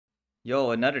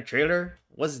Yo, another trailer?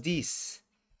 What's this?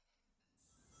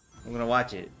 I'm gonna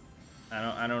watch it.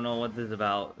 I don't know what this is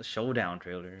about. The Showdown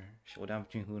trailer. Showdown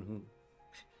between who and who.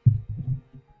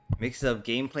 Mix of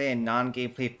gameplay and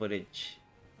non-gameplay footage.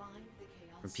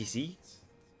 For PC?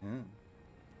 Yeah.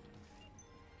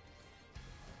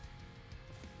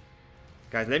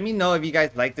 Guys, let me know if you guys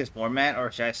like this format,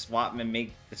 or should I swap and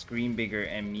make the screen bigger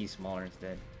and me smaller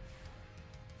instead?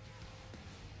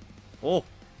 Oh!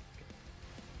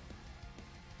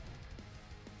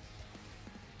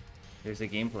 There's the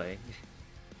gameplay.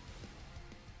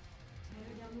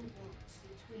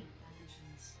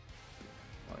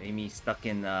 Oh, Amy's stuck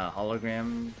in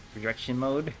hologram projection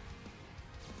mode.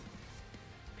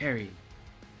 Parry.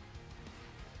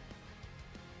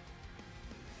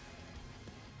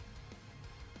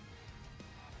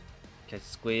 Catch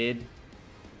squid.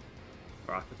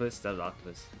 Or octopus? That was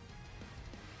octopus.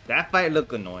 That fight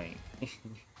looked annoying.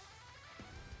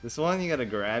 This one, you gotta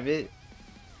grab it.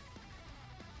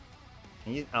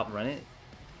 Can you outrun it?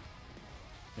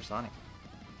 You're Sonic.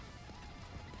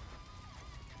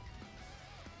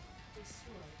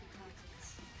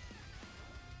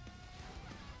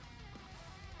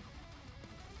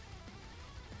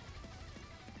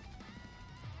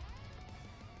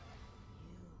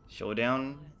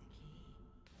 Showdown.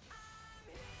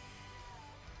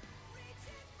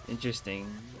 Interesting.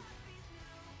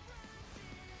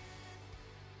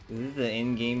 Is this the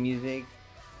in-game music?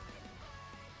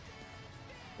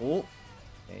 Oh,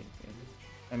 okay.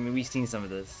 I mean, we've seen some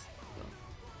of this.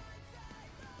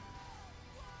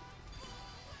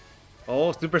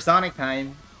 Oh, supersonic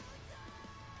time.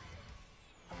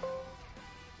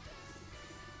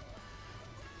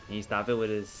 Can you stop it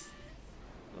with his...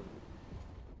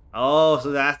 Oh, so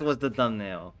that was the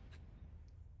thumbnail.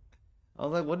 I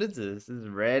was like, what is this? This is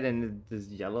red and this is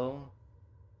yellow.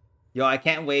 Yo, I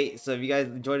can't wait. So if you guys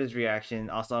enjoyed this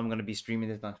reaction, also I'm going to be streaming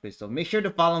this on Twitch. So make sure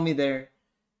to follow me there.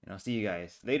 And I'll see you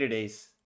guys later days.